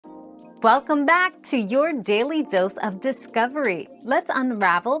Welcome back to your daily dose of discovery. Let's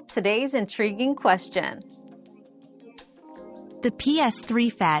unravel today's intriguing question. The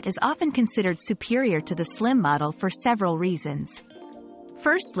PS3 Fat is often considered superior to the Slim model for several reasons.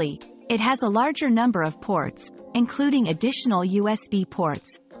 Firstly, it has a larger number of ports, including additional USB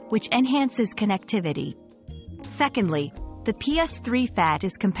ports, which enhances connectivity. Secondly, the PS3 Fat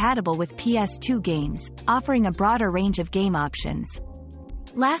is compatible with PS2 games, offering a broader range of game options.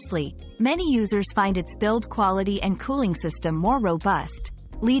 Lastly, many users find its build quality and cooling system more robust,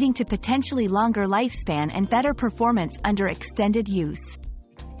 leading to potentially longer lifespan and better performance under extended use.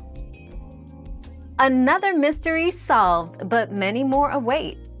 Another mystery solved, but many more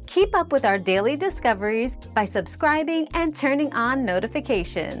await. Keep up with our daily discoveries by subscribing and turning on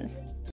notifications.